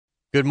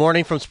Good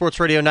morning from Sports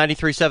Radio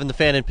 93.7 The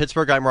Fan in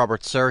Pittsburgh. I'm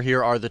Robert Sir.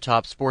 Here are the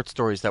top sports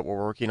stories that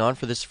we're working on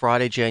for this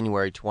Friday,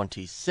 January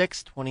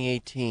 26,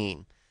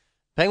 2018.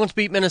 Penguins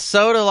beat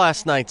Minnesota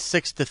last night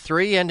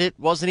 6-3, and it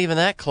wasn't even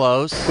that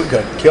close. We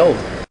got killed.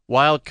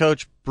 Wild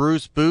coach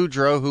Bruce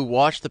Boudreau, who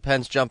watched the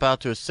Pens jump out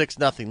to a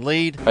 6-0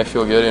 lead. I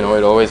feel good.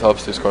 It always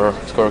helps to score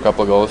a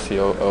couple of goals. It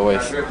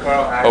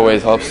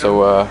always helps.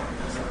 So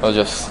I'll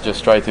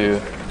just try to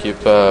keep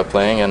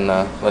playing, and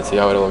let's see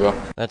how it'll go.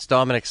 That's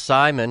Dominic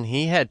Simon.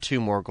 He had 2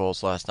 more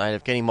goals last night.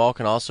 Evgeny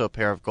Malkin also a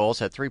pair of goals,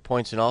 had 3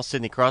 points in all.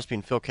 Sidney Crosby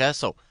and Phil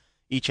Kessel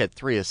each had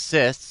 3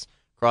 assists.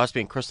 Crosby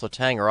and Chris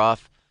Letang are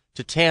off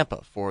to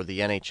Tampa for the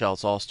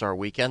NHL's All-Star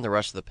Weekend. The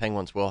rest of the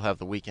Penguins will have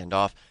the weekend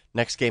off.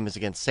 Next game is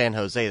against San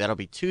Jose. That'll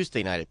be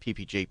Tuesday night at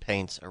PPG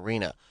Paints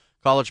Arena.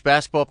 College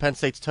basketball, Penn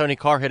State's Tony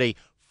Carr hit a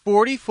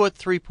 40-foot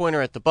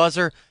three-pointer at the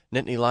buzzer.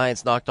 Nittany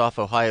Lions knocked off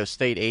Ohio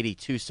State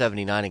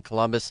 82-79 in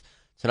Columbus.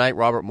 Tonight,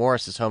 Robert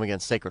Morris is home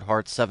against Sacred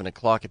Heart, 7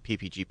 o'clock at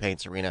PPG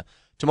Paints Arena.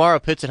 Tomorrow,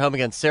 Pitt's at home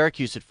against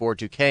Syracuse at 4.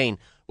 Duquesne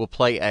will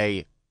play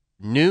a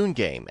noon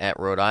game at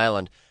Rhode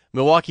Island.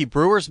 Milwaukee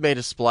Brewers made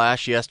a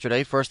splash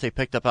yesterday. First, they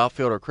picked up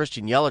outfielder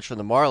Christian Yelich from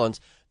the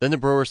Marlins. Then the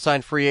Brewers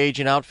signed free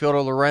agent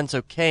outfielder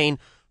Lorenzo Cain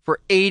for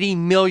 $80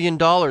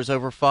 million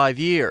over 5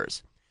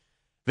 years.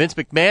 Vince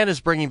McMahon is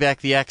bringing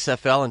back the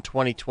XFL in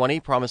 2020,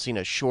 promising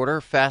a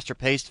shorter,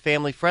 faster-paced,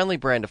 family-friendly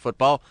brand of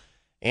football,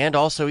 and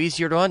also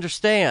easier to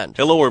understand.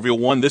 Hello,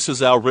 everyone. This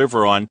is Al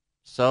Riveron.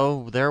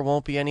 So there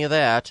won't be any of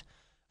that.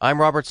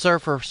 I'm Robert Sir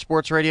for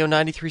Sports Radio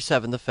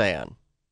 93.7 The Fan.